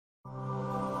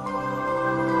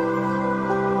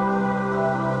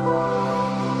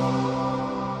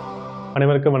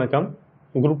அனைவருக்கும் வணக்கம்.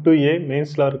 Group 2A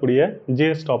மெயின்ஸில் இருக்கக்கூடிய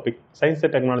GS topic science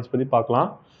and technology பற்றி பார்க்கலாம்.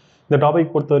 இந்த டாபிக்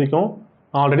பொறுத்த வரைக்கும்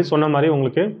நான் ஆல்ரெடி சொன்ன மாதிரி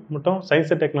உங்களுக்கு மட்டும்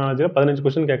சயின்ஸ் அண்ட் டெக்னாலஜியில் 15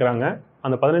 கொஸ்டின் கேட்குறாங்க.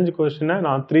 அந்த 15 கொஸ்டினை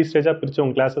நான் 3 ஸ்டேஜாக பிரித்து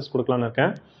உங்கள் கிளாஸஸ் கொடுக்கலான்னு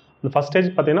இருக்கேன். அந்த ஃபஸ்ட்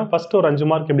ஸ்டேஜ் பார்த்தீங்கன்னா ஃபஸ்ட்டு ஒரு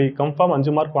 5 மார்க் எப்படி கன்ஃபார்ம்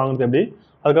 5 மார்க் வாங்குறது எப்படி,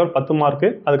 அதுக்கப்புறம் 10 மார்க்கு,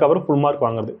 அதுக்கப்புறம் ஃபுல் மார்க்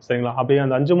வாங்குறது. சரிங்களா? அப்படி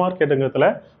அந்த 5 மார்க் கேட்டுங்கிறதுல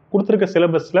கொடுத்துருக்க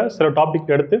சிலபஸில் சில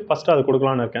டாபிக் எடுத்து ஃபஸ்ட்டு அதை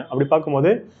கொடுக்கலான்னு இருக்கேன். அப்படி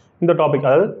பார்க்கும்போது இந்த டாபிக்,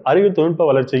 அதாவது அறிவியல் தொழில்நுட்ப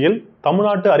வளர்ச்சியில்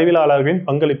தமிழ்நாட்டு அறிவியலாளர்களின்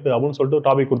பங்களிப்பு அப்படின்னு சொல்லிட்டு ஒரு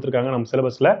டாபிக் கொடுத்துருக்காங்க நம்ம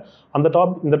சிலபஸில்.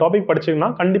 இந்த டாபிக் படிச்சிங்கன்னா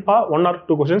கண்டிப்பாக 1 or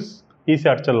 2 கொஸ்டின்ஸ்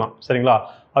ஈஸியாக அடிச்சிடலாம். சரிங்களா?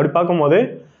 அப்படி பார்க்கும்போது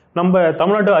நம்ம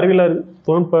தமிழ்நாட்டு அறிவியல்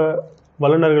தொழில்நுட்ப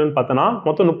வல்லுநர்கள்னு பார்த்தோன்னா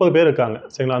மொத்தம் 30 பேர் இருக்காங்க.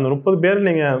 சரிங்களா? அந்த 30 பேர்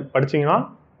நீங்கள் படிச்சிங்கன்னா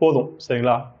போதும்.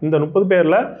 சரிங்களா? இந்த 30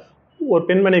 பேரில் ஒரு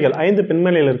பெண்மணிகள் 5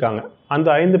 பெண்மணிகள் இருக்காங்க. அந்த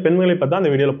 5 பெண்மணிகளை பற்றி தான்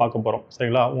அந்த வீடியோவில் பார்க்க போகிறோம்.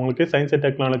 சரிங்களா? உங்களுக்கு சயின்ஸ் அண்ட்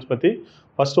டெக்னாலஜி பற்றி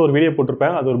ஃபஸ்ட்டு ஒரு வீடியோ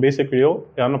போட்டிருப்பேன். அது ஒரு பேசிக் வீடியோ,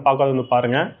 யாரும் பார்க்காத வந்து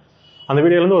பாருங்கள். அந்த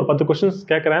வீடியோலேருந்து ஒரு 10 கொஸ்டின்ஸ்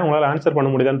கேட்குறேன், உங்களால் ஆன்சர் பண்ண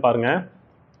முடியுதான்னு பாருங்கள்.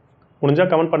 முடிஞ்சால்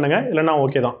கமெண்ட் பண்ணுங்கள், இல்லைனா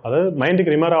ஓகே தான். அதாவது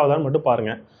மைண்டுக்கு ரிமர் ஆகுதான்னு மட்டும்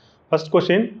பாருங்கள். ஃபர்ஸ்ட்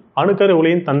கொஸ்டின், அணுக்கரு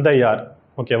ஒளியின் தந்தை யார்?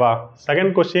 ஓகேவா?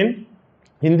 செகண்ட் கொஸ்டின்,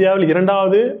 இந்தியாவில்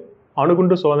 2வது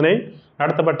அணுகுண்டு சோதனை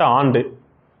நடத்தப்பட்ட ஆண்டு.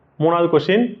 3வது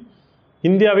கொஸ்டின்,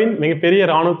 இந்தியாவின் மிகப்பெரிய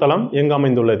இராணுவ தளம் எங்கு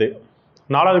அமைந்துள்ளது?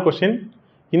 4வது கொஸ்டின்,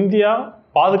 இந்தியா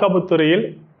பாதுகாப்புத் துறையில்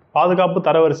பாதுகாப்பு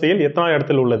தரவரிசையில் எத்தனாவது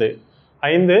இடத்தில் உள்ளது?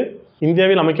 5,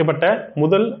 இந்தியாவில் அமைக்கப்பட்ட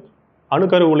முதல்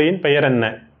அணுக்கரு உலையின் பெயர் என்ன?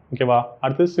 ஓகேவா?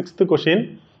 அடுத்து 6th கொஸ்டின்,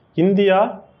 இந்தியா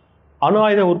அணு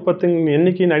ஆயுத உற்பத்தியின்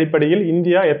எண்ணிக்கையின் அடிப்படையில்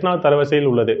இந்தியா எத்தனாவது தரவரிசையில்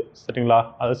உள்ளது? சரிங்களா?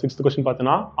 அது 6th கொஸ்டின்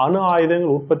பார்த்தோன்னா, அணு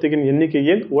ஆயுதங்கள் உற்பத்தியின்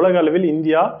எண்ணிக்கையில் உலக அளவில்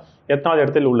இந்தியா எத்தனாவது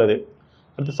இடத்தில் உள்ளது?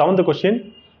 அடுத்து 7th கொஸ்டின்,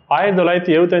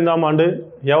 1975ஆம் ஆண்டு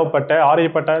ஏவப்பட்ட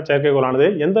ஆரியப்பட்ட செயற்கைக்கோளானது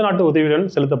எந்த நாட்டு உதவியுடன்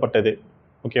செலுத்தப்பட்டது?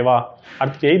 ஓகேவா?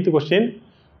 அடுத்து 8th கொஸ்டின்,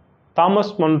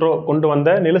 தாமஸ் மன்ரோ கொண்டு வந்த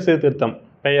நில சீர்திருத்தம்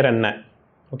பெயர் என்ன?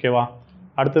 ஓகேவா?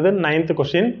 அடுத்தது 9th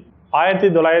கொஸ்டின்,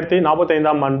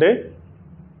 1945ஆம் ஆண்டு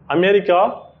அமெரிக்கா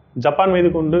ஜப்பான் மீது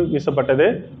குண்டு வீசப்பட்டது.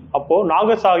 அப்போது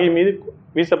நாகசாகி மீது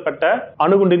வீசப்பட்ட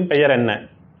அணுகுண்டின் பெயர் என்ன?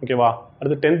 ஓகேவா?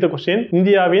 அடுத்து 10th கொஸ்டின்,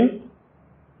 இந்தியாவின்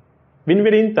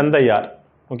விண்வெளியின் தந்தை யார்?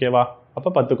 ஓகேவா? அப்போ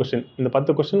 10 கொஸ்டின். இந்த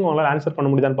 10 கொஸ்டின் உங்களால் ஆன்சர் பண்ண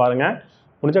முடியுதான்னு பாருங்கள்.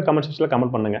 முடிஞ்சால் கமெண்ட் செக்ஷனில்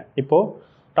கமெண்ட் பண்ணுங்கள். இப்போது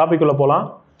டாபிக் உள்ள போகலாம்.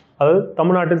 அதாவது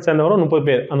தமிழ்நாட்டில் சேர்ந்தவரும் 30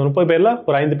 பேர். அந்த 30 பேரில்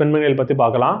ஒரு 5 பெண்மணிகள் பற்றி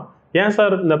பார்க்கலாம். ஏன்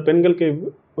சார் இந்த பெண்களுக்கு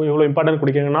இவ்வளோ இம்பார்ட்டன்ட்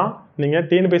கொடுக்கீங்கன்னா, நீங்கள்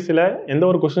டிஎன்பிஎஸ்சியில் எந்த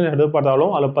ஒரு கொஸ்டின் எடுத்து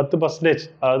பார்த்தாலும் அதில் 10%,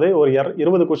 அதாவது ஒரு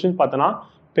 20 கொஸ்டின் பார்த்தோன்னா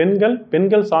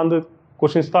பெண்கள் சார்ந்த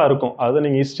கொஸ்டின்ஸ் தான் இருக்கும். அதாவது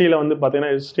நீங்கள் ஹிஸ்ட்ரியில் வந்து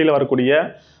பார்த்தீங்கன்னா, ஹிஸ்ட்ரியில் வரக்கூடிய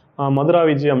மதுரா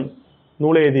விஜயம்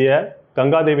நூலை எழுதிய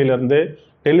கங்காதேவியிலேருந்து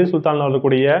டெல்லி சுல்தானில்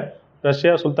வரக்கூடிய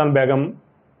ரஷ்யா சுல்தான் பேகம்,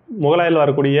 முகலாயில்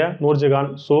வரக்கூடிய நூர்ஜஹான்,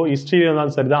 ஸோ ஹிஸ்ட்ரியில்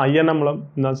இருந்தாலும் சரி தான், ஐஎன்எம்ல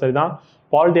இருந்தாலும் சரி தான்,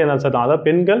 பாலிட்டியாக இருந்தாலும் சரி தான், அதாவது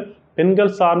பெண்கள்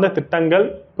சார்ந்த திட்டங்கள்.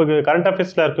 இப்போ கரண்ட்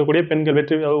அஃபேர்ஸில் இருக்கக்கூடிய பெண்கள்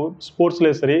வெற்றி,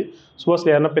 ஸ்போர்ட்ஸ்லேயும் சரி,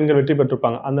 ஸ்போர்ட்ஸில் யாருன்னா பெண்கள் வெற்றி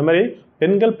பெற்றிருப்பாங்க. அந்த மாதிரி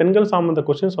பெண்கள் சார்ந்த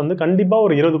கொஸ்டின்ஸ் வந்து கண்டிப்பாக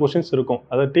ஒரு 20 கொஸ்டின்ஸ் இருக்கும்.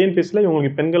 அதாவது டிஎன்பிஎஸ்சியில்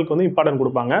இவங்களுக்கு பெண்களுக்கு வந்து இம்பார்ட்டன்ட்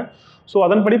கொடுப்பாங்க. ஸோ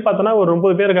அதன்படி பார்த்தோன்னா ஒரு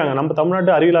 30 பேர் இருக்காங்க. நம்ம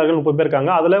தமிழ்நாட்டு அறிவியலாளர்கள் 30 பேர்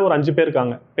இருக்காங்க. அதில் ஒரு 5 பேர்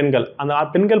இருக்காங்க பெண்கள். அந்த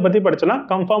பெண்கள் பற்றி படிச்சோன்னா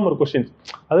கன்ஃபார்ம் ஒரு கொஸ்டின்ஸ்.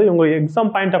 அதாவது உங்கள்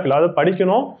எக்ஸாம் பாயிண்ட் ஆஃப் வியூ, அதாவது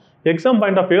படிக்கணும், எக்ஸாம்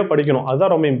பாயிண்ட் ஆஃப் வியூவில் படிக்கணும்.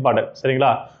 அதுதான் ரொம்ப இம்பார்ட்டன்ட்.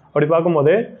 சரிங்களா? அப்படி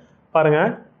பார்க்கும்போது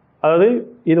பாருங்கள், அதாவது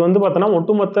இது வந்து பார்த்தோன்னா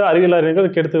ஒட்டுமொத்த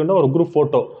அறிவியலாளர்களுக்கு எடுத்துக்கிட்ட ஒரு குரூப்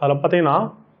ஃபோட்டோ. அதில் பார்த்தீங்கன்னா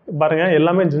பாருங்கள்,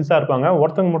 எல்லாமே ஜென்ஸாக இருப்பாங்க,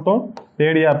 ஒருத்தவங்க மட்டும்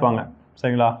லேடியாக இருப்பாங்க.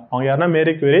 சரிங்களா? அவங்க யாருன்னா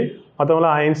மேரி கியூரி,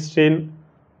 மற்றவங்களாம் ஐன்ஸ்டீன்,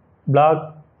 பிளாக்.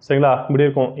 சரிங்களா? இப்படி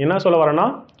இருக்கும். என்ன சொல்ல வரேன்னா,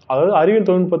 அதாவது அறிவியல்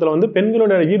தொழில்நுட்பத்தில் வந்து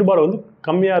பெண்களோட ஈடுபாடு வந்து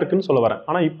கம்மியாக இருக்குன்னு சொல்ல வரேன்.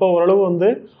 ஆனால் இப்போ ஓரளவு வந்து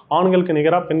ஆண்களுக்கு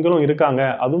நிகராக பெண்களும் இருக்காங்க.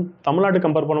 அதுவும் தமிழ்நாட்டு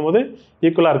கம்பேர் பண்ணும்போது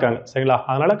ஈக்குவலாக இருக்காங்க. சரிங்களா?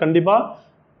 அதனால் கண்டிப்பாக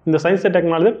இந்த சயின்ஸ் அண்ட்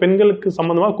டெக்னாலஜி பெண்களுக்கு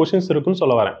சம்மந்தமாக கொஷின்ஸ் இருக்குன்னு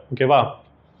சொல்ல வரேன். ஓகேவா?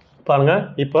 பாருங்கள்,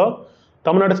 இப்போ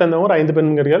தமிழ்நாட்டை சேர்ந்தவங்க ஒரு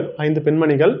 5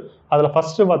 பெண்மணிகள். அதில்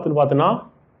ஃபஸ்ட்டு பார்த்தோன்னா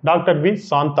டாக்டர் வி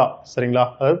சாந்தா. சரிங்களா?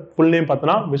 அதாவது ஃபுல் நேம்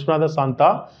பார்த்தோன்னா விஸ்வநாத சாந்தா.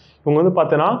 இவங்க வந்து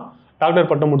பார்த்தோன்னா டாக்டர்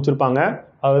பட்டம் முடிச்சிருப்பாங்க.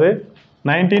 அதாவது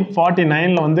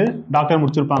 1949 வந்து டாக்டர்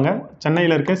முடிச்சிருப்பாங்க.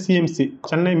 சென்னையில் இருக்க சிஎம்சி,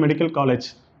 சென்னை மெடிக்கல் காலேஜ்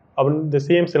அப்படின்னு இந்த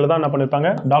சிஎம்சியில் தான் என்ன பண்ணியிருப்பாங்க,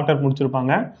 டாக்டர்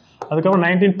முடிச்சிருப்பாங்க. அதுக்கப்புறம்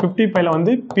 1955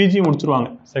 வந்து பிஜி முடிச்சிருவாங்க.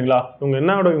 சரிங்களா?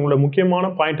 இவங்களோட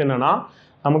முக்கியமான பாயிண்ட் என்னென்னா,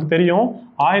 நமக்கு தெரியும்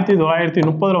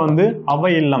 1930 வந்து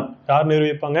அவை இல்லம் யார்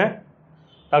நிறுவிப்பாங்க?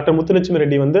 டாக்டர் முத்துலட்சுமி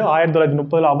ரெட்டி வந்து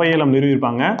 1930 அவை இல்லம்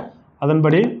நிறுவிப்பாங்க.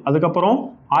 அதன்படி அதுக்கப்புறம்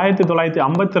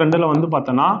 1952 வந்து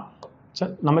பார்த்தோன்னா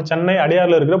நம்ம சென்னை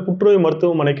அடையாறில் இருக்கிற புற்றுநோய்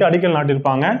மருத்துவமனைக்கு அடிக்கல்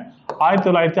நாட்டியிருப்பாங்க.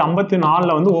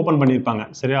 1954 வந்து ஓப்பன் பண்ணியிருப்பாங்க.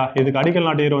 சரியா? இதுக்கு அடிக்கல்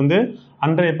நாட்டியர் வந்து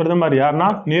அன்றைய பிரதமர் யாருன்னா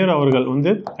நேரு அவர்கள்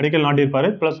வந்து அடிக்கல் நாட்டியிருப்பார்,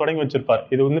 ப்ளஸ் தொடங்கி வச்சிருப்பார்.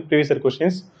 இது வந்து ப்ரீவியஸ் இயர்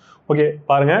கொஸ்டின்ஸ். ஓகே,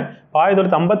 பாருங்கள்,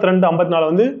 1952-54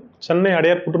 வந்து சென்னை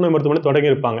அடையார் புற்றுநோய் மருத்துவமனை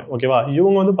தொடங்கியிருப்பாங்க. ஓகேவா?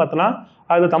 இவங்க வந்து பார்த்தோன்னா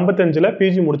 1955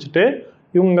 பிஜி முடிச்சுட்டு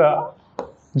இவங்க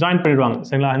ஜாயின் பண்ணிடுவாங்க.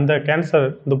 சரிங்களா?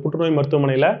 இந்த புற்றுநோய்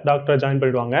மருத்துவமனையில் டாக்டரை ஜாயின்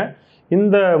பண்ணிடுவாங்க.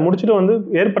 இந்த முடிச்சுட்டு வந்து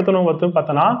ஏற்படுத்தணும் வந்து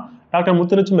பார்த்தோன்னா டாக்டர்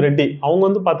முத்துலட்சுமி ரெட்டி. அவங்க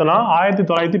வந்து பார்த்தோன்னா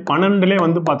 1912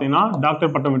 வந்து பார்த்தீங்கன்னா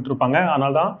டாக்டர் பட்டம் விட்டுருப்பாங்க.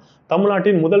 அதனால தான்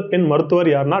தமிழ்நாட்டின் முதல் பெண் மருத்துவர்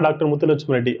யாருன்னா டாக்டர்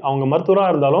முத்துலட்சுமி ரெட்டி. அவங்க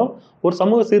மருத்துவராக இருந்தாலும் ஒரு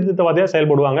சமூக சீர்திருத்தவாதியாக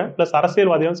செயல்படுவாங்க, ப்ளஸ்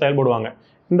அரசியல்வாதியாக செயல்படுவாங்க.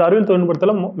 இந்த அறிவியல்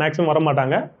தொழில்நுட்பத்தில் மேக்ஸிமம் வர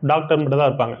மாட்டாங்க, டாக்டர் மட்டும் தான்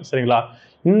இருப்பாங்க. சரிங்களா?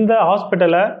 இந்த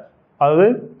ஹாஸ்பிட்டலை, அதாவது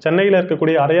சென்னையில்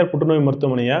இருக்கக்கூடிய அரையார் புற்றுநோய்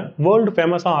மருத்துவமனையை வேர்ல்டு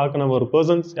ஃபேமஸாக ஆக்கின ஒரு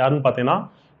பர்சன்ஸ் யாருன்னு பார்த்தீங்கன்னா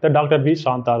இந்த டாக்டர் வி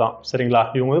சாந்தா தான். சரிங்களா?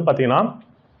 இவங்க வந்து பார்த்தீங்கன்னா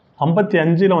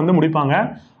 55 வந்து முடிப்பாங்க.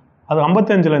 அது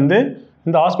 55லேருந்து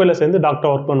இந்த ஹாஸ்பிட்டலில் சேர்ந்து டாக்டர்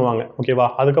ஒர்க் பண்ணுவாங்க. ஓகேவா?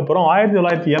 அதுக்கப்புறம்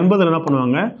 1980 என்ன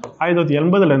பண்ணுவாங்க,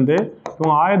 1980லேருந்து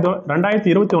இவங்க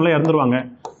 2021 இறந்துருவாங்க.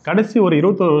 கடைசி ஒரு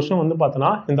 21 வருஷம் வந்து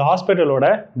பார்த்தோன்னா இந்த ஹாஸ்பிட்டலோட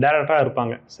டைரக்டராக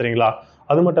இருப்பாங்க. சரிங்களா?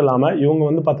 அது மட்டும் இல்லாமல் இவங்க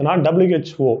வந்து பார்த்தோன்னா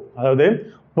WHO, அதாவது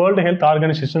வேர்ல்டு ஹெல்த்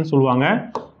ஆர்கனைசேஷன் சொல்லுவாங்க.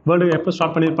 வேர்ல்டு எப்போ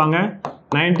ஸ்டார்ட் பண்ணியிருப்பாங்க,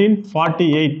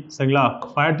 1948. சரிங்களா?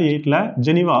 48ல்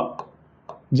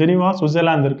ஜெனீவா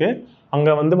சுவிட்சர்லாந்து இருக்குது.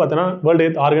 அங்கே வந்து பார்த்தீங்கன்னா வேர்ல்டு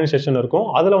ஹெல்த் ஆர்கனைசேஷன் இருக்கும்.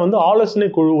 அதில் வந்து ஆலோசனை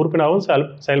குழு உறுப்பினரும்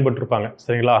செயல்பட்டுருப்பாங்க.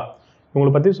 சரிங்களா?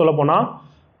 இவங்களை பற்றி சொல்லப்போனால்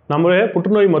நம்மளே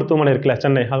புற்றுநோய் மருத்துவமனை இருக்குல்ல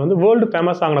சென்னை, அது வந்து வேர்ல்டு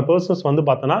ஃபேமஸ் ஆகின பர்சன்ஸ் வந்து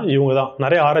பார்த்தோன்னா இவங்க தான்.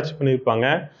 நிறைய ஆராய்ச்சி பண்ணியிருப்பாங்க,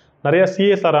 நிறைய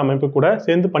CSR அமைப்பு கூட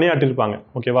சேர்ந்து பணியாற்றிருப்பாங்க.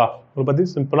 ஓகேவா? இவங்களை பற்றி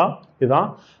சிம்பிளாக இதுதான்.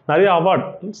 நிறைய அவார்ட்,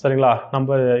 சரிங்களா,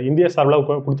 நம்ம இந்திய சார்பில்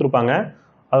கொடுத்துருப்பாங்க.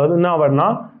 அதாவது என்ன அவார்ட்னா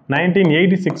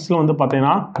 1986 வந்து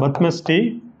பார்த்தீங்கன்னா பத்மஸ்ரீ,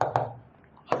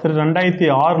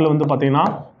 2006 வந்து பார்த்தீங்கன்னா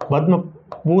பத்ம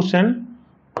பூஷன்,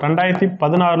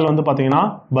 2016 வந்து பார்த்தீங்கன்னா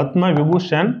பத்ம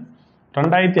விபூஷன்,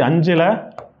 2005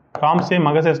 ராம்சே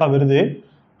மகசேசா விருது,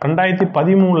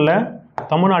 2013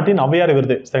 தமிழ்நாட்டின் ஔவையார்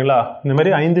விருது. சரிங்களா? இந்த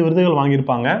மாதிரி 5 விருதுகள்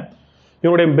வாங்கியிருப்பாங்க.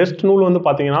 இவருடைய பெஸ்ட் நூல் வந்து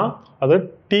பார்த்தீங்கன்னா அது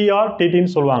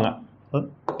TRTTன்னு சொல்லுவாங்க.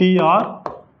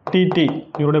 TRTT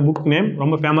இவருடைய புக் நேம்,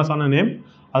 ரொம்ப ஃபேமஸான நேம்.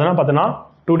 அதனால் பார்த்தீங்கன்னா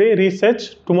டுடே ரீசர்ச்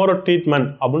டுமாரோ ட்ரீட்மெண்ட்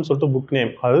அப்படின்னு சொல்லிட்டு புக்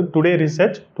நேம். அதாவது டுடே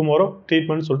ரீசர்ச் டுமாரோ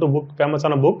ட்ரீட்மெண்ட் சொல்லிட்டு புக்,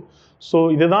 ஃபேமஸான புக். ஸோ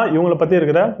இதுதான் இவங்களை பற்றி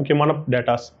இருக்கிற முக்கியமான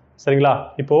டேட்டாஸ். சரிங்களா?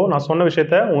 இப்போது நான் சொன்ன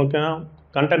விஷயத்த உங்களுக்கு நான்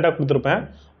கண்டென்ட்டாக கொடுத்துருப்பேன்,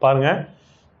 பாருங்கள்.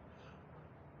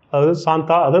 அதாவது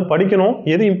சாந்தா, அதாவது படிக்கணும்,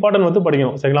 எது இம்பார்ட்டன்ட் வந்து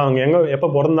படிக்கணும். சரிங்களா? அவங்க எங்கே எப்போ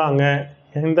பிறந்தாங்க,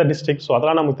 எந்த டிஸ்ட்ரிக்ட், ஸோ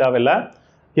அதெல்லாம் நமக்கு தேவையில்லை.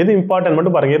 எது இம்பார்ட்டன்ட்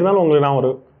மட்டும் பாருங்கள். இருந்தாலும் உங்களுக்கு நான்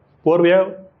ஒரு போர்வையாக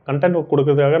கண்டென்ட்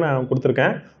கொடுக்கறதுக்காக நான்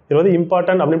கொடுத்துருக்கேன். இது வந்து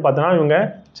இம்பார்ட்டன்ட் அப்படின்னு பார்த்தோன்னா இவங்க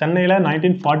சென்னையில்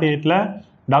 1948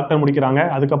 டாக்டர் முடிக்கிறாங்க.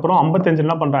 அதுக்கப்புறம் 55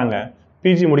 என்ன பண்ணுறாங்க,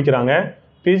 பிஜி முடிக்கிறாங்க.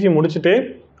 பிஜி முடிச்சுட்டு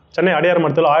சென்னை அடையார்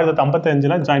மருத்துவத்தில்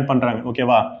 1955 ஜாயின் பண்ணுறாங்க.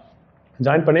 ஓகேவா?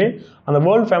 ஜாயின் பண்ணி அந்த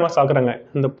வேர்ல்டு ஃபேமஸ் ஆக்குறாங்க.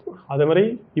 அதே மாதிரி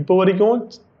இப்போ வரைக்கும்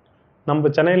நம்ம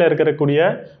சென்னையில் இருக்கக்கூடிய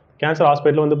கேன்சர்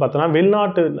ஹாஸ்பிட்டல் வந்து பார்த்தோன்னா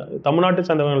தமிழ்நாட்டு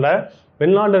சேர்ந்தவங்கள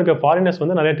வெளிநாட்டில் இருக்க ஃபாரினர்ஸ்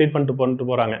வந்து நிறைய ட்ரீட்மெண்ட் பண்ணிட்டு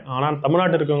போகிறாங்க. ஆனால்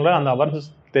தமிழ்நாட்டில் இருக்கவங்கள அந்த அவேர்னஸ்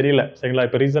தெரியல. சரிங்களா?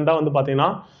 இப்போ ரீசெண்டாக வந்து பார்த்தீங்கன்னா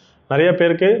நிறைய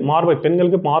பேருக்கு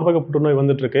பெண்களுக்கு மார்பக புற்றுநோய்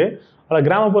வந்துட்டுருக்கு. அதில்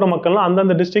கிராமப்புற மக்கள்லாம்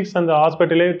அந்தந்த டிஸ்ட்ரிக்ஸ் அந்த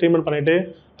ஹாஸ்பிட்டலே ட்ரீட்மெண்ட் பண்ணிவிட்டு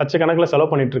லட்சக்கணக்கில் செலவு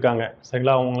பண்ணிட்டு இருக்காங்க.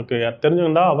 சரிங்களா? உங்களுக்கு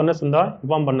தெரிஞ்சுருந்தா அவேர்னஸ் இருந்தால்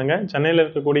இன்ஃபார்ம் பண்ணுங்கள். சென்னையில்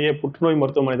இருக்கக்கூடிய புற்றுநோய்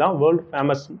மருத்துவமனை தான் வேர்ல்டு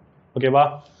ஃபேமஸ். ஓகேவா?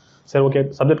 சரி, ஓகே,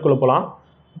 சப்ஜெக்ட்குள்ளே போகலாம்.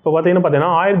 இப்போ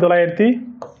பார்த்தீங்கன்னா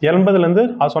 1980லேருந்து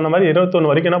அது சொன்ன மாதிரி 21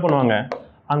 வரைக்கும் என்ன பண்ணுவாங்க,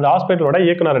 அந்த ஹாஸ்பிட்டலோட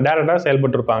இயக்குனர் டேரக்டராக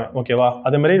செயல்பட்டுருப்பாங்க. ஓகேவா?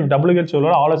 அதேமாதிரி WHO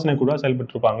ஆலோசனை கூட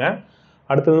செயல்பட்டுருப்பாங்க.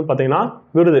 அடுத்தது பார்த்தீங்கன்னா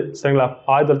விருது. சரிங்களா?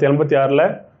 1986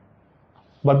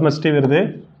 பத்மஸ்ரீ விருது,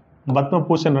 பத்ம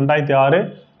பூஷன் 2006,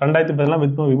 2010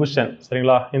 பத்ம விபூஷன்.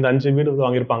 சரிங்களா? இந்த 5 விருது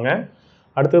வாங்கியிருப்பாங்க.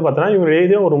 அடுத்தது பார்த்தோன்னா இவங்க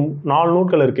எழுதிய ஒரு 4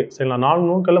 நூல்கள் இருக்குது. சரிங்களா? 4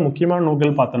 நூல்களில் முக்கியமான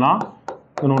நூல்கள் பார்த்தோன்னா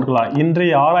நோட்களா,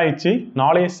 இன்றைய ஆராய்ச்சி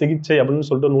நாளைய சிகிச்சை அப்படின்னு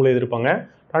சொல்லிட்டு நூல் எழுதியிருப்பாங்க.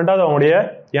 2வது அவங்களுடைய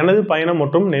எனது பயணம்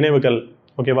மற்றும் நினைவுகள்.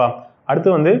 ஓகேவா? அடுத்து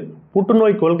வந்து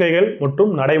புற்றுநோய் கொள்கைகள்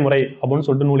மற்றும் நடைமுறை அப்படின்னு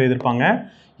சொல்லிட்டு நூல் எழுதியிருப்பாங்க.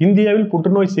 இந்தியாவில்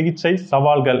புற்றுநோய் சிகிச்சை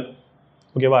சவால்கள்.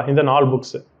 ஓகேவா? இந்த 4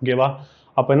 புக்ஸ். ஓகேவா?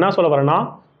 அப்போ என்ன சொல்ல வரேன்னா,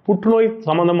 புற்றுநோய்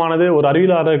சம்மந்தமானது ஒரு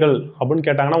அறிவியலாளர்கள் அப்படின்னு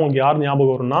கேட்டாங்கன்னா உங்களுக்கு யார்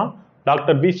ஞாபகம் வரும்னா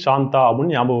டாக்டர் வி சாந்தா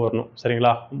அப்படின்னு ஞாபகம் வரணும்.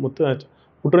 சரிங்களா?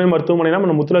 புற்றுநோய் மருத்துவமனைனா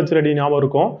நம்ம முத்துலட்சுமி ரெட்டி ஞாபகம்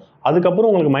இருக்கும். அதுக்கப்புறம்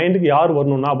உங்களுக்கு மைண்டுக்கு யார்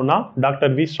வரணும்னா அப்படின்னா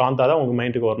டாக்டர் வி சாந்தா தான் உங்களுக்கு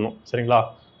மைண்டுக்கு வரணும். சரிங்களா?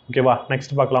 ஓகேவா?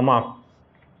 நெக்ஸ்ட் பார்க்கலாமா?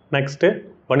 நெக்ஸ்ட்டு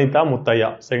வனிதா முத்தையா.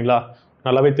 சரிங்களா?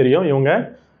 நல்லாவே தெரியும், இவங்க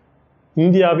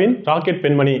இந்தியாவின் ராக்கெட்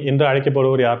பெண்மணி என்று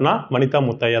அழைக்கப்படுவர் யாருன்னா வனிதா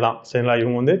முத்தையா தான். சரிங்களா?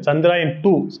 இவங்க வந்து சந்திராயன்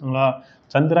 2, சரிங்களா,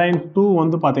 சந்திராயன் 2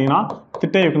 வந்து பார்த்தீங்கன்னா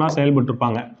திட்ட இயக்குனர்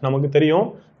செயல்பட்டுருப்பாங்க. நமக்கு தெரியும்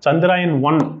சந்திராயன்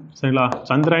 1. சரிங்களா?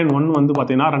 சந்திராயன் 1 வந்து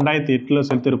பார்த்தீங்கன்னா 2008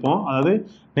 செலுத்திருப்போம். அதாவது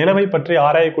நிலவை பற்றி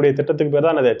ஆராயக்கூடிய திட்டத்துக்கு பேர்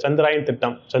தான் அது சந்திராயன்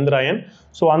திட்டம், சந்திராயன்.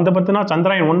 ஸோ அந்த பார்த்தீங்கன்னா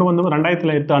சந்திராயன் 1 வந்து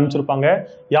 2008 அனுப்பிச்சிருப்பாங்க.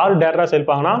 யார் டேரக்டராக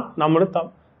செயல்பாங்கன்னா நம்மளோட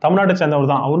தமிழ்நாட்டை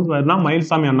சேர்ந்தவர் தான். அவருக்கு பேர்னா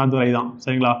மயில்சாமி அண்ணாதுரை தான்.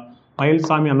 சரிங்களா?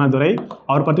 மயில்சாமி அண்ணாதுரை,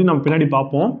 அவர் பற்றி நம்ம பின்னாடி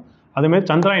பார்ப்போம். அதேமாதிரி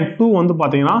சந்திராயன் 2 வந்து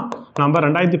பார்த்தீங்கன்னா நம்ம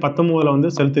 2019 வந்து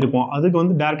செலுத்திருப்போம். அதுக்கு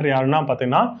வந்து டேரக்டர் யாருன்னா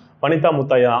பார்த்தீங்கன்னா வனிதா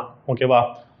முத்தையா. ஓகேவா?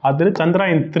 அது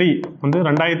சந்திராயன் 3 வந்து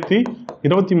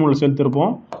 2023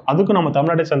 செலுத்திருப்போம். அதுக்கும் நம்ம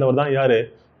தமிழ்நாட்டை சேர்ந்தவர் தான் யார்,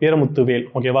 வீரமுத்துவேல்.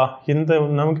 ஓகேவா, இந்த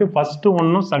நமக்கு ஃபஸ்ட்டு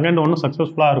ஒன்றும் செகண்ட் ஒன்றும்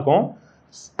சக்ஸஸ்ஃபுல்லாக இருக்கும்.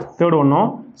 தேர்ட் ஒன்றும்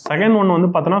செகண்ட் ஒன்று வந்து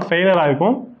பார்த்தோன்னா ஃபெயிலியர்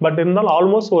ஆகிருக்கும். பட் இருந்தாலும்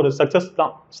ஆல்மோஸ்ட் ஒரு சக்ஸஸ்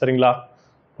தான். சரிங்களா,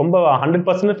 ரொம்ப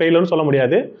 100% ஃபெயிலர்னு சொல்ல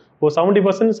முடியாது. ஒரு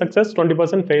 70% சக்ஸஸ்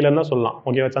 20% ஃபெயிலர் தான் சொல்லலாம்.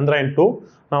 ஓகேவா, சந்திராயன் 2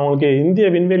 நான் உங்களுக்கு இந்திய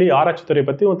விண்வெளி ஆராய்ச்சித்துறை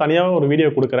பற்றி தனியாக ஒரு வீடியோ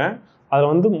கொடுக்குறேன்.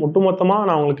 அதில் வந்து ஒட்டுமொத்தமாக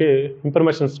நான் உங்களுக்கு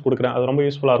இன்ஃபர்மேஷன்ஸ் கொடுக்குறேன். அது ரொம்ப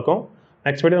யூஸ்ஃபுல்லாக இருக்கும்.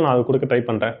 நெக்ஸ்ட் வீடியோ நான் அது கொடுக்க ட்ரை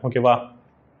பண்ணுறேன். ஓகேவா,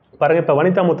 பாருங்கள், இப்போ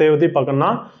வனிதா முத்தையை பற்றி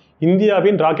பார்க்கணும்னா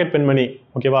இந்தியாவின் ராக்கெட் பெண்மணி.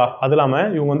 ஓகேவா, அது இல்லாமல்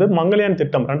இவங்க வந்து மங்கள்யான்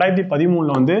திட்டம்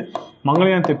 2013 வந்து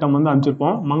மங்கள்யான் திட்டம் வந்து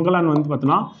அனுப்பிச்சிருப்போம். மங்கள்யான் வந்து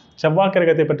பார்த்தீங்கன்னா செவ்வாய்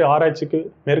கிரகத்தை பற்றி ஆராய்ச்சிக்கு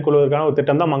மேற்கொள்வதற்கான ஒரு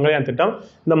திட்டம் தான் மங்கள்யான் திட்டம்.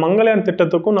 இந்த மங்கள்யான்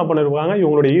திட்டத்துக்கும் என்ன பண்ணியிருப்பாங்க,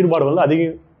 இவங்களுடைய ஈடுபாடு வந்து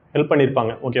அதிகம் ஹெல்ப்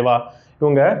பண்ணியிருப்பாங்க. ஓகேவா,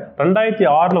 இவங்க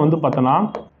 2006 வந்து பார்த்தோன்னா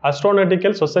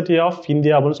அஸ்ட்ரோநாட்டிக்கல் சொசைட்டி ஆஃப்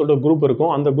இந்தியா அப்படின்னு சொல்லிட்டு ஒரு குரூப்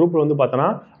இருக்கும். அந்த குரூப்பில் வந்து பார்த்தோன்னா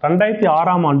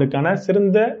 2006ஆம் ஆண்டுக்கான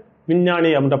சிறந்த விஞ்ஞானி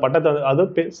என்ற பட்டத்தை, அது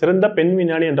சிறந்த பெண்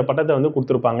விஞ்ஞானி என்ற பட்டத்தை வந்து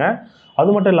கொடுத்துருப்பாங்க. அது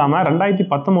மட்டும் இல்லாமல்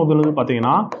 2019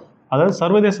 பார்த்தீங்கன்னா, அதாவது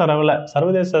சர்வதேச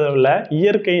அளவில்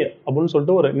இயற்கை அப்படின்னு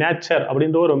சொல்லிட்டு ஒரு நேச்சர்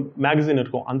அப்படின்ற ஒரு மேகசின்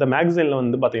இருக்கும். அந்த மேகசினில்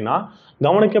வந்து பார்த்தீங்கன்னா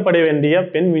கவனிக்கப்பட வேண்டிய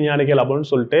பெண் விஞ்ஞானிகள் அப்படின்னு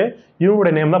சொல்லிட்டு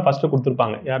இவங்களுடைய நேம் தான் ஃபஸ்ட்டு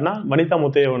கொடுத்துருப்பாங்க. யாருன்னா வனிதா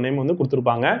முத்தையோட நேம் வந்து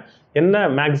கொடுத்துருப்பாங்க. என்ன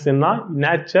மேகசின்னா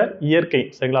நேச்சர், இயற்கை.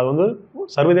 சரிங்களா, அது வந்து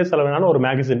சர்வதேச அளவிலான ஒரு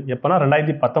மேகசின். எப்போனா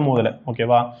 2019.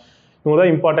 ஓகேவா, இவங்க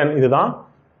தான் இம்பார்ட்டன்ட். இதுதான்.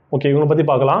 ஓகே, இவங்களை பற்றி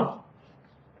பார்க்கலாம்.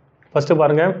 ஃபஸ்ட்டு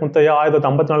பாருங்கள், முத்தையா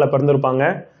 1954 பிறந்திருப்பாங்க.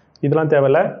 இதெல்லாம்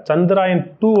தேவையில்லை. சந்திராயன்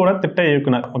 2 திட்ட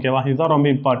இயக்குனர். ஓகேவா, இதுதான் ரொம்ப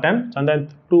இம்பார்ட்டன்ட். சந்திராயன்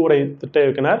 2 திட்ட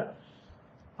இயக்குனர்.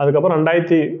 அதுக்கப்புறம்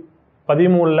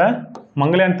 2013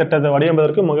 மங்கள்யான் திட்டத்தை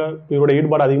வடிவமைப்பதற்கு இவருடைய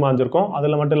ஈடுபாடு அதிகமாக இருந்திருக்கும்.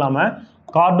 அதில் மட்டும் இல்லாமல்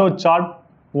கார்டோ சார்ட்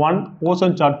 1,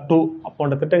 ஓசோன் சார்ட் 2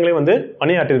 போன்ற திட்டங்களையும் வந்து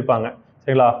பணியாற்றியிருப்பாங்க.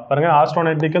 சரிங்களா, பாருங்கள்,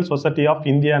 ஆஸ்ட்ரோநாட்டிக்கல் சொசைட்டி ஆஃப்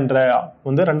இந்தியா என்ற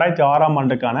வந்து 2006ஆம்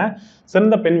ஆண்டுக்கான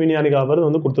சிறந்த பெண் விஞ்ஞானிகள் விருது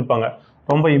வந்து கொடுத்துருப்பாங்க.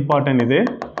 ரொம்ப இம்பார்ட்டன்ட் இது.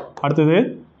 அடுத்தது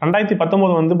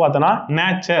 2019 வந்து பார்த்தோன்னா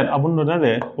நேச்சர்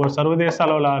அப்படின்றது ஒரு சர்வதேச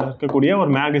அளவில் இருக்கக்கூடிய ஒரு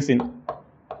மேகசின்.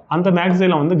 அந்த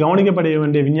மேகசினில் வந்து கவனிக்கப்பட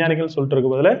வேண்டிய விஞ்ஞானிகள் சொல்லிட்டு இருக்க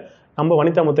பதில் நம்ம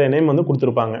வனிதா முத்தையா நேம் வந்து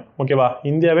கொடுத்துருப்பாங்க. ஓகேவா,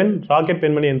 இந்தியாவின் ராக்கெட்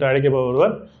பெண்மணி என்று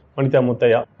அழைக்கப்படுவர் வனிதா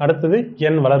முத்தையா. அடுத்தது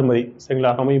என் வளர்மதி.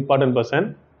 சரிங்களா, ரொம்ப இம்பார்ட்டன்ட் பர்சன்.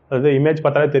 அதாவது இமேஜ்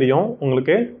பார்த்தாலே தெரியும்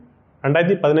உங்களுக்கு.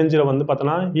 2015 வந்து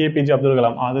பார்த்தோன்னா ஏபிஜே அப்துல்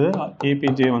கலாம். அது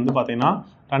ஏபிஜே வந்து பார்த்தீங்கன்னா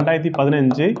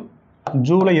 2015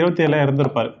 ஜூலை 27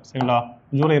 இருந்திருப்பார். சரிங்களா,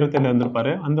 ஜூலை 27 இருந்திருப்பார்.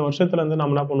 அந்த வருஷத்துல வந்து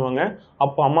நம்ம என்ன பண்ணுவாங்க,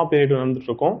 அப்போ அம்மா பீரியட் வந்துட்டு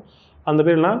இருக்கோம். அந்த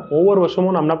பீரியட்ல ஒவ்வொரு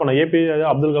வருஷமும் நம்ம என்ன பண்ணோம், ஏபிஜே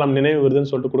அப்துல் கலாம் நினைவு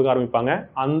விருதுன்னு சொல்லிட்டு கொடுக்க ஆரம்பிப்பாங்க.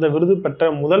 அந்த விருது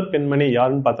பெற்ற முதல் பெண்மணி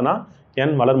யாருன்னு பார்த்தோன்னா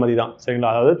என் வளர்மதி தான். சரிங்களா,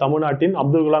 அதாவது தமிழ்நாட்டின்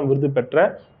அப்துல் கலாம் விருது பெற்ற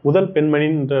முதல்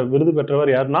பெண்மணின்ற விருது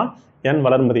பெற்றவர் யாருன்னா என்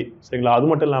வளர்மதி. சரிங்களா, அது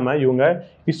மட்டும் இல்லாமல் இவங்க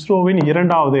இஸ்ரோவின்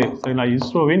இரண்டாவது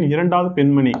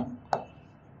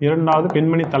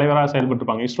பெண்மணி தலைவராக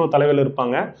செயல்பட்டுருப்பாங்க. இஸ்ரோ தலைவரில்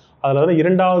இருப்பாங்க. அதில் வந்து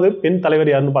இரண்டாவது பெண் தலைவர்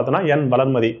யாருன்னு பார்த்தோன்னா என்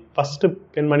வளர்மதி. ஃபர்ஸ்ட்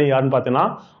பெண்மணி யாருன்னு பார்த்தீங்கன்னா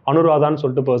அனுராதான்னு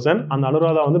சொல்லிட்டு பர்சன். அந்த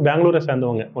அனுராதா வந்து பெங்களூரை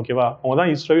சேர்ந்தவங்க. ஓகேவா, அவங்க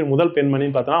தான் இஸ்ரோவின் முதல்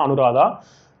பெண்மணின்னு பார்த்தோன்னா அனுராதா.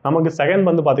 நமக்கு செகண்ட்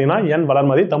வந்து பார்த்தீங்கன்னா என்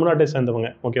வளர்மதி, தமிழ்நாட்டை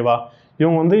சேர்ந்தவங்க. ஓகேவா,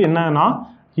 இவங்க வந்து என்னன்னா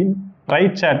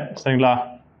ரைட் சேட். சரிங்களா,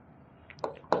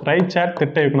 ரைட் சேட்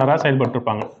திட்ட இயக்குனராக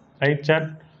செயல்பட்டுருப்பாங்க. ரைட் சேட்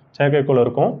செயற்கைக்கோள்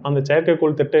இருக்கும். அந்த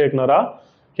செயற்கைக்கோள் திட்ட இயக்குனராக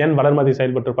என் வளர்மதி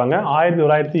செயல்பட்டுருப்பாங்க.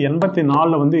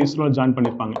 1984 வந்து இஸ்ரோவில் ஜாயின்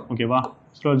பண்ணியிருப்பாங்க. ஓகேவா,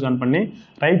 இஸ்ரோவில் ஜாயின் பண்ணி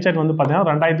ரைட் சேட் வந்து பார்த்தீங்கன்னா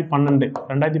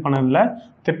 2012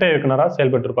 திட்ட இயக்குனராக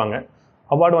செயல்பட்டுருப்பாங்க.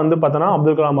 அவார்டு வந்து பார்த்தோன்னா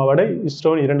அப்துல் கலாம் அவார்டு,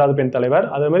 இஸ்ரோவின் இரண்டாவது பெண் தலைவர்.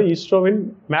 அதே மாதிரி இஸ்ரோவின்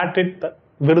மேட்ரிட்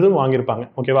விருதும் வாங்கியிருப்பாங்க.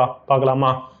 ஓகேவா,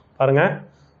 பார்க்கலாமா? பாருங்கள்,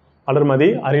 வளர்மதி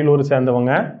அரியலூர்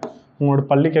சேர்ந்தவங்க. உங்களோட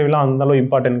பள்ளி கல்விலாம் அந்தளவு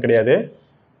இம்பார்ட்டன்ட் கிடையாது.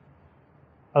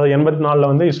 அது 84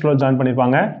 வந்து இஸ்ரோவில் ஜாயின்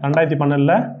பண்ணியிருப்பாங்க.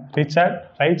 2012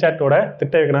 ரைட் சேட்டோட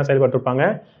திட்ட இயக்குனர் செயல்பட்டிருப்பாங்க.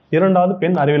 இரண்டாவது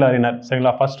பெண் அறிவியல் அறிஞர்.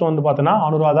 சரிங்களா, ஃபர்ஸ்ட் வந்து பார்த்தோன்னா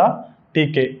அனுராதா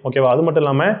டிகே. ஓகேவா, அது மட்டும்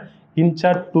இல்லாமல்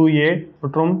இன்சாட் 2A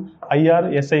மற்றும்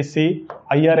IRSID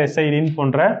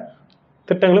போன்ற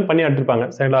திட்டங்களும் பணியாற்றிருப்பாங்க.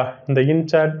 சரிங்களா, இந்த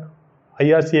இன்சாட்,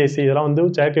 IRCIC இதெல்லாம் வந்து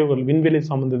செயற்கைக்கோள் விண்வெளி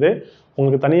சம்மந்தது.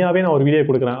 உங்களுக்கு தனியாகவே நான் ஒரு வீடியோ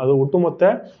கொடுக்குறேன். அது ஒட்டுமொத்த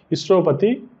இஸ்ரோவை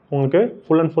பற்றி உங்களுக்கு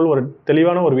ஃபுல் அண்ட் ஃபுல் ஒரு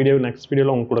தெளிவான ஒரு வீடியோ நெக்ஸ்ட்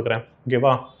வீடியோவில் உங்களுக்கு கொடுக்குறேன்.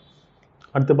 ஓகேவா,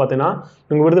 அடுத்து பார்த்தீங்கன்னா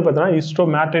இவங்க விருது பார்த்தீங்கன்னா இஸ்ரோ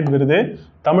மேட்ரிட் விருது.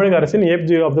 தமிழக அரசின்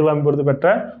APJ அப்துல் கலாம் விருது பெற்ற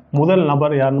முதல்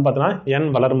நபர் யாருன்னு பார்த்தீங்கன்னா என்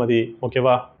வளர்மதி.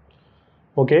 ஓகேவா,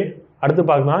 ஓகே, அடுத்து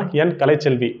பார்த்தீங்கன்னா என்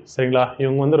கலைச்செல்வி. சரிங்களா,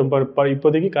 இவங்க வந்து ரொம்ப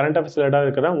இப்போதைக்கு கரண்ட் அஃபேர்ஸ் ரிலேட்டாக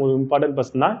இருக்கிற ஒரு இம்பார்ட்டன்ட்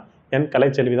பர்சன் தான் என்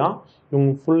கலைச்செல்வி தான்.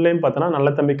 இவங்க ஃபுல் நேம் பார்த்தோன்னா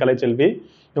நல்ல தம்பி கலைச்செல்வி.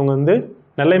 இவங்க வந்து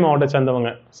நெல்லை மாவட்டத்தை சேர்ந்தவங்க.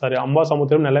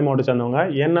 அம்பாசமுத்திரம் நெல்லை மாவட்டத்தை சேர்ந்தவங்க.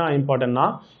 என்ன இம்பார்ட்டன்ட்னா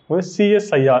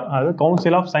CSIR, அதாவது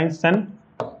council of science and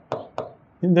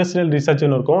industrial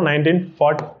ரிசர்ச்னு இருக்கும்.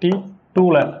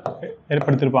 1942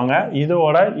 ஏற்படுத்தியிருப்பாங்க.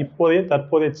 இதோட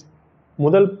தற்போதைய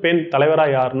முதல் பெண்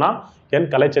தலைவராக யாருன்னா என்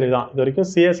கலைச்செல்வி தான். இது வரைக்கும்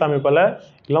CS அமைப்பில்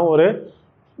இல்லை ஒரு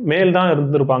மேல் தான்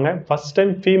இருந்திருப்பாங்க. ஃபர்ஸ்ட்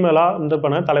டைம் ஃபீமேலாக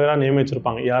இருந்திருப்பாங்க தலைவராக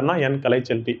நியமிச்சிருப்பாங்க. யாருன்னா என்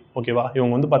கலைச்செல்வி. ஓகேவா?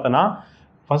 இவங்க வந்து பார்த்தோன்னா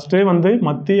ஃபஸ்ட்டு வந்து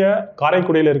மத்திய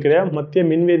காரைக்குடியில் இருக்கிற மத்திய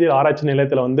மின்வேதியியல் ஆராய்ச்சி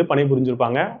நிலையத்தில் வந்து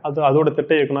பணிபுரிஞ்சிருப்பாங்க. அதோட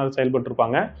திட்ட இயக்குனர்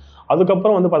செயல்பட்டுருப்பாங்க.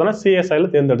 அதுக்கப்புறம் வந்து பார்த்தோன்னா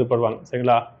சிஎஸ்ஐயில் தேர்ந்தெடுக்கப்படுவாங்க.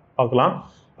 சரிங்களா? பார்க்கலாம்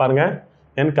பாருங்கள்.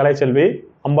 என் கலைச்செல்வி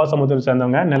அம்பாசமுத்திரம்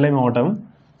சேர்ந்தவங்க, நெல்லை மாவட்டம்.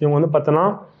 இவங்க வந்து பார்த்தோன்னா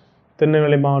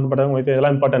திருநெல்வேலி மாவட்டம்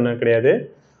இதெல்லாம் இம்பார்ட்டன்ட் கிடையாது.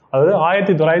 அதாவது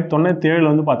 1997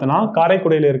 வந்து பார்த்தோன்னா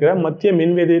காரைக்குடியில் இருக்கிற மத்திய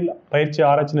மின்வேதியியல் பயிற்சி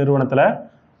ஆராய்ச்சி நிறுவனத்தில்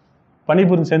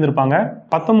பணிபுரிந்து சேர்ந்திருப்பாங்க.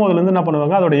 19 என்ன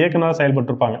பண்ணுவாங்க, அதோட இயக்குநராக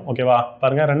செயல்பட்டுருப்பாங்க. ஓகேவா?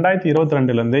 பாருங்கள்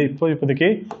 2022 இப்போதைக்கு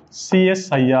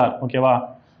சிஎஸ்ஐஆர், ஓகேவா,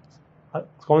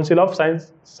 council of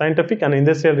scientific and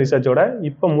industrial ரிசர்ச்சோட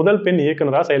இப்போ முதல் பெண்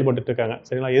இயக்குநராக செயல்பட்டு இருக்காங்க.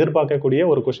 சரிங்களா? எதிர்பார்க்கக்கூடிய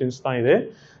ஒரு கொஸ்டின்ஸ் தான் இது.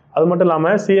 அது மட்டும்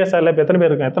இல்லாமல் சிஎஸ்ஐஆரில் இப்போ எத்தனை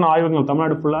பேர் இருக்காங்க, எத்தனை ஆய்வகங்கள்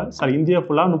தமிழ்நாடு ஃபுல்லாக இந்தியா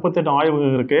ஃபுல்லாக 38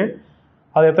 ஆய்வகங்கள் இருக்குது.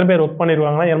 அது எத்தனை பேர் ஒர்க்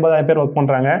பண்ணிடுவாங்கன்னா 80,000 பேர் ஒர்க்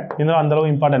பண்ணுறாங்க. இதெல்லாம்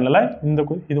அந்தளவு இம்பார்ட்டன்ட் இல்லை.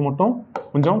 இது மட்டும்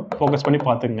கொஞ்சம் ஃபோக்கஸ் பண்ணி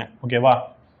பார்த்துக்குங்க. ஓகேவா?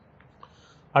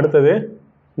 அடுத்தது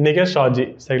நிகர் ஷாஜி.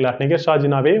 சரிங்களா? நிகர்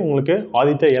ஷாஜினாவே உங்களுக்கு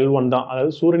ஆதித்ய L1 தான்.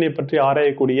 அதாவது சூரியனை பற்றி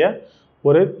ஆராயக்கூடிய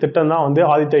ஒரு திட்டம் தான் வந்து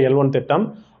ஆதித்ய L1 திட்டம்.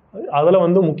 அதில்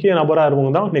வந்து முக்கிய நபராக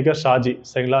இருந்தவங்க தான் நிகர் ஷாஜி.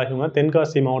 சரிங்களா? இவங்க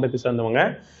தென்காசி மாவட்டத்தை சேர்ந்தவங்க.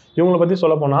 இவங்களை பற்றி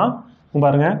சொல்லப்போனால்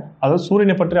பாருங்கள், அதாவது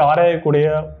சூரியனை பற்றி ஆராயக்கூடிய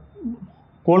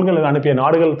கோள்கள் அனுப்பிய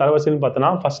நாடுகள் தரவரிசைன்னு பார்த்தோன்னா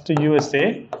ஃபஸ்ட்டு USA,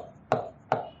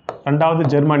 2வது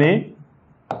ஜெர்மனி,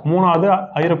 3வது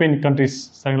ஐரோப்பியன் கண்ட்ரிஸ்.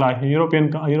 சரிங்களா?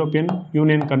 European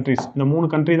union countries. இந்த 3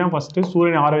 கண்ட்ரி தான் ஃபஸ்ட்டு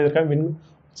சூரியனை ஆராய்வதற்காக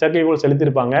செயற்கைக்கோள்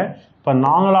செலுத்தியிருப்பாங்க. இப்போ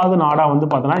 4வது நாடாக வந்து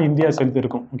பார்த்தோன்னா இந்தியா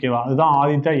செலுத்தியிருக்கும். ஓகேவா? அதுதான்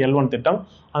ஆதித்யா L1 திட்டம்.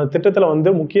 அந்த திட்டத்தில்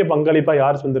வந்து முக்கிய பங்களிப்பாக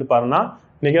யார் செஞ்சிருப்பாருன்னா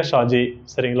நிகர் ஷாஜி.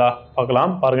 சரிங்களா?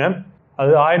 பார்க்கலாம் பாருங்கள்.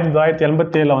 அது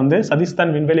 1987 வந்து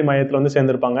சதீஸ்தான் விண்வெளி மையத்தில் வந்து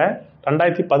சேர்ந்திருப்பாங்க.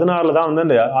 2016 தான் வந்து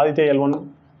அந்த ஆதித்ய L1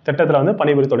 திட்டத்தில் வந்து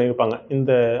பணிபுரி தொடங்கியிருப்பாங்க.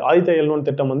 இந்த ஆதித்ய L1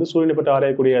 திட்டம் வந்து சூரியனை பற்றி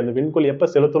ஆராயக்கூடிய அந்த விண்கோள் எப்போ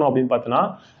செலுத்தணும் அப்படின்னு பார்த்தோன்னா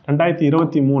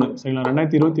 2023. சரிங்களா?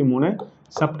 2023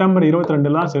 செப்டம்பர்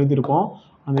 22 தான் செலுத்தியிருப்போம்.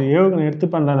 அந்த ஏவுகணை எடுத்து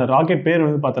பண்ணுற அந்த ராக்கெட் பேர்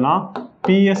வந்து பார்த்தோன்னா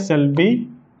PSLV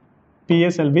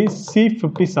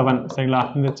C57. சரிங்களா?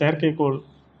 இந்த செயற்கைக்கோள்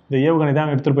இந்த ஏவுகணை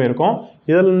தான் எடுத்துகிட்டு போயிருக்கோம்.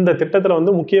 இதில் இந்த திட்டத்தில்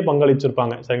வந்து முக்கிய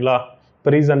பங்களிச்சிருப்பாங்க. சரிங்களா?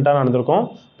 இப்போ ரீசெண்டாக நடந்திருக்கும்.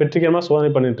 வெற்றிகரமாக சோதனை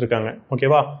பண்ணிட்டு இருக்காங்க.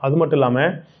 ஓகேவா? அது மட்டும்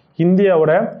இல்லாமல்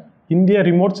இந்தியா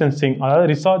ரிமோட் சென்சிங், அதாவது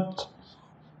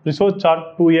ரிசோர்சாட்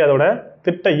 2A அதோட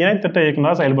இணைத்திட்ட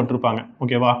இயக்குநராக செயல்பட்டுருப்பாங்க.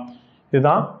 ஓகேவா?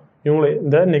 இதுதான்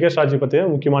இந்த நிகர் ஷாஜி பற்றிய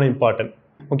முக்கியமான இம்பார்ட்டன்ட்.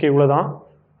 ஓகே, இவ்வளோதான்.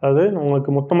 அதாவது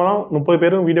உங்களுக்கு மொத்தமாக 30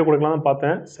 பேரும் வீடியோ கொடுக்கலாம் தான்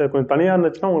பார்த்தேன். சரி, கொஞ்சம் தனியாக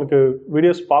இருந்துச்சுன்னா உங்களுக்கு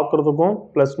வீடியோஸ் பார்க்குறதுக்கும்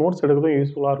ப்ளஸ் நோட்ஸ் எடுக்கிறதுக்கும்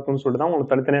யூஸ்ஃபுல்லாக இருக்கும்னு சொல்லிட்டு தான்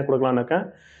உங்களுக்கு தனித்தனியாக கொடுக்கலான்னு இருக்கேன்.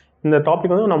 இந்த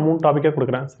டாபிக் வந்து நான் 3 டாப்பிக்காக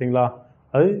கொடுக்குறேன். சரிங்களா?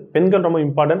 அது பெண்கள் ரொம்ப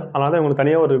இம்பார்ட்டன்ட், அதனால தான் உங்களுக்கு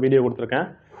தனியாக ஒரு வீடியோ கொடுத்துருக்கேன்.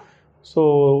 ஸோ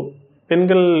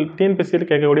பெண்கள் TNPSCயில்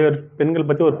கேட்கக்கூடிய பெண்கள்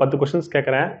பற்றி ஒரு 10 கொஸ்டின்ஸ்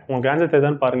கேட்குறேன். உங்களுக்கு ஆன்சர்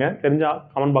தெரியுதான்னு பாருங்கள். தெரிஞ்சால்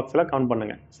கமெண்ட் பாக்ஸில் கமெண்ட்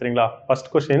பண்ணுங்கள். சரிங்களா? ஃபர்ஸ்ட்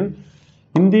கொஸ்டின்,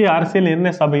 இந்திய அரசியல்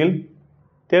நிர்ணய சபையில்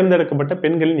தேர்ந்தெடுக்கப்பட்ட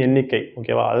பெண்களின் எண்ணிக்கை.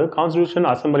 ஓகேவா? அது கான்ஸ்டிடியூஷன்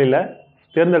அசம்பிளியில்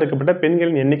தேர்ந்தெடுக்கப்பட்ட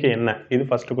பெண்களின் எண்ணிக்கை என்ன? இது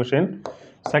ஃபர்ஸ்ட் கொஸ்டின்.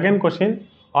 செகண்ட் கொஸ்டின்,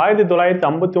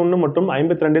 1951 மற்றும்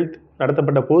 52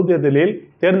 நடத்தப்பட்ட பொது தேர்தலில்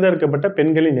தேர்ந்தெடுக்கப்பட்ட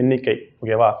பெண்களின் எண்ணிக்கை.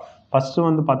 ஓகேவா? ஃபர்ஸ்ட்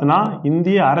வந்து பார்த்தோன்னா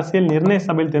இந்திய அரசியல் நிர்ணய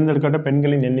சபையில் தேர்ந்தெடுக்கப்பட்ட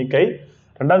பெண்களின் எண்ணிக்கை.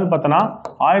 ரெண்டாவது பார்த்தோன்னா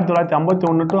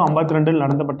 1951 to 52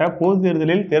 நடத்தப்பட்ட பொது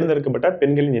தேர்தலில் தேர்ந்தெடுக்கப்பட்ட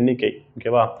பெண்களின் எண்ணிக்கை.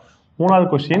 ஓகேவா? மூணாவது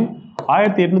கொஸ்டின்,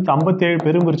 1857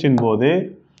 பெரும்புரட்சியின் போது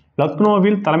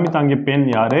லக்னோவில் தலைமை தாங்கிய பெண்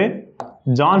யாரு?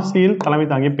 ஜான்சியில் தலைமை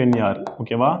தாங்கிய பெண் யார்?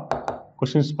 ஓகேவா?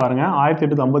 கொஸ்டின்ஸ் பாருங்க.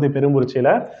 1850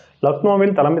 பெரும்புரட்சியில்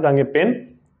லக்னோவில் தலைமை தாங்கிய பெண்,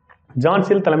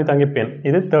 ஜான்சியில் தலைமை தாங்கிய பெண்.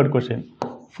 இது தேர்ட் கொஸ்டின்.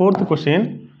 ஃபோர்த் கொஸ்டின்,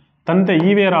 தந்தை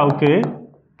ஈவேராவுக்கு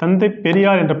தந்தை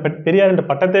பெரியார் என்ற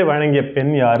பட்டத்தை வழங்கிய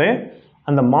பெண் யாரு?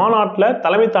 அந்த மாநாட்டில்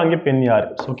தலைமை தாங்கிய பெண் யார்?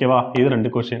 ஓகேவா? இது 2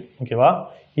 கொஸ்டின். ஓகேவா?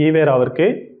 ஈவேராவிற்கு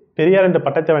பெரியார் என்ற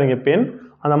பட்டத்தை வழங்கிய பெண்,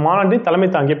 அந்த மாநாட்டில் தலைமை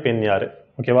தாங்கிய பெண் யார்?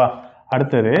 ஓகேவா?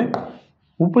 அடுத்தது,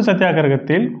 உப்பு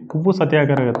சத்தியாகிரகத்தில்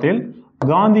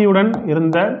காந்தியுடன்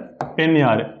இருந்த பெண்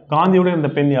யாரு?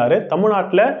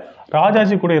 தமிழ்நாட்டில்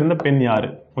ராஜாஜி கூட இருந்த பெண் யாரு?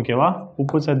 ஓகேவா?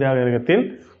 உப்பு சத்தியாகிரகத்தில்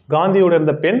காந்தியுடன்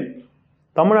இருந்த பெண்,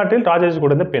 தமிழ்நாட்டில் ராஜாஜி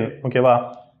கூட இருந்த பெண். ஓகேவா?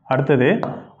 அடுத்தது,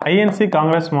 INC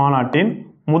காங்கிரஸ் மாநாட்டின்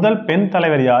முதல் பெண்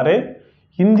தலைவர் யாரு?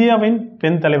 இந்திய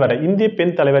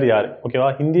பெண் தலைவர் யாரு? ஓகேவா?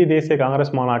 இந்திய தேசிய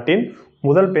காங்கிரஸ் மாநாட்டின்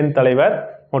முதல் பெண் தலைவர்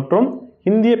மற்றும்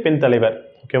இந்திய பெண் தலைவர்.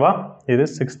 ஓகேவா? இது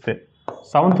 6th.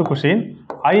 7th கொஸ்டின்,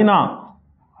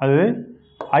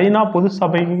 ஐநா பொது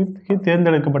சபைக்கு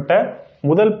தேர்ந்தெடுக்கப்பட்ட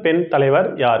முதல் பெண் தலைவர்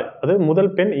யாரு? அது முதல்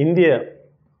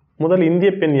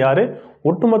இந்திய பெண் யாரு?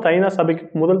 ஒட்டுமொத்த ஐநா சபைக்கு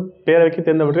முதல் பேரவைக்கு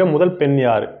தேர்ந்தெடுக்கப்பட்ட முதல் பெண்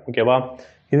யாரு? ஓகேவா?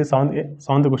 இது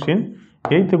 7th கொஸ்டின்.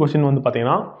 8th கொஸ்டின் வந்து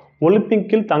பார்த்தீங்கன்னா,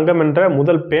 ஒலிம்பிக்கில் தங்கம் வென்ற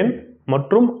முதல் பெண்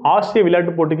மற்றும் ஆசிய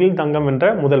விளையாட்டுப் போட்டிகளில் தங்கம் வென்ற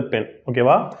முதல் பெண்.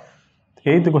 ஓகேவா?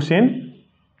 8th கொஸ்டின்,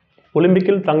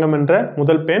 ஒலிம்பிக்கில் தங்கம் வென்ற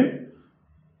முதல் பெண்,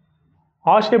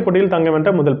 ஆசிய போட்டியில் தங்கம் வென்ற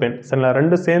முதல் பெண். சரிங்களா,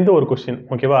 ரெண்டு சேர்ந்து ஒரு கொஸ்டின்.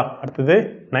 ஓகேவா. அடுத்தது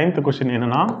 9th கொஸ்டின்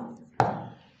என்னன்னா,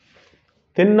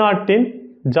 தென்னாட்டின்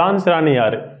ஜான்சி ராணி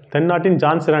யாரு? தென்னாட்டின்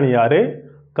ஜான்சி ராணி யாரு?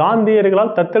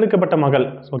 காந்தியர்களால் தத்தெடுக்கப்பட்ட மகள்.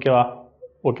 ஓகேவா.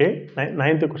 Okay.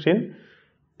 9th question,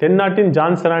 தென்னாட்டின்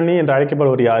Jhansi Rani என்று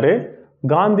அழைக்கப்படுவர் யாரு?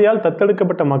 காந்தியால்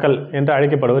தத்தெடுக்கப்பட்ட மகள் என்று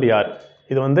அழைக்கப்படுவர் யார்?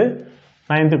 இது வந்து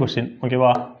 9th கொஸ்டின்.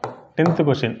 ஓகேவா. 10th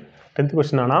question. 10th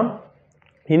கொஸ்டின் ஆனால்,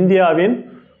 இந்தியாவின்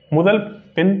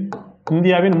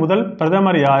முதல்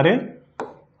பிரதமர் யாரு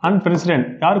அண்ட் பிரசிடென்ட்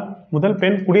யார்? முதல்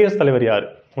பெண் குடியரசுத் தலைவர் யார்?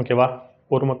 ஓகேவா.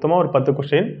 மொத்தமாக ஒரு 10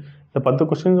 கொஸ்டின். இந்த 10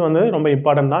 கொஸ்டின்ஸ் வந்து ரொம்ப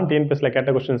இம்பார்ட்டன்ட் தான். டிஎன்பிஎஸ்சியில் கேட்ட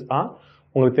கொஸ்டின்ஸ் தான்.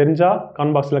 உங்களுக்கு தெரிஞ்சால்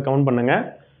கமெண்ட் பாக்ஸில் கமெண்ட் பண்ணுங்கள்.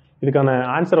 இதுக்கான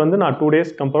ஆன்சர் வந்து நான் 2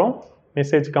 டேஸ்க்கு அப்புறம்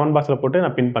மெசேஜ் கமெண்ட் பாக்ஸில் போட்டு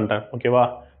நான் பின் பண்ணுறேன். ஓகேவா.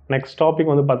 நெக்ஸ்ட்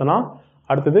டாபிக் வந்து பார்த்தோன்னா,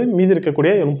 அடுத்தது மீதி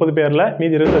இருக்கக்கூடிய 30 பேரில்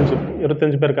மீதி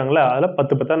 25 பேர் இருக்காங்களே, அதில்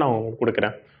 10 நான் உங்களுக்கு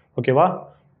கொடுக்குறேன். ஓகேவா.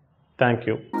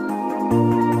 தேங்க்யூ.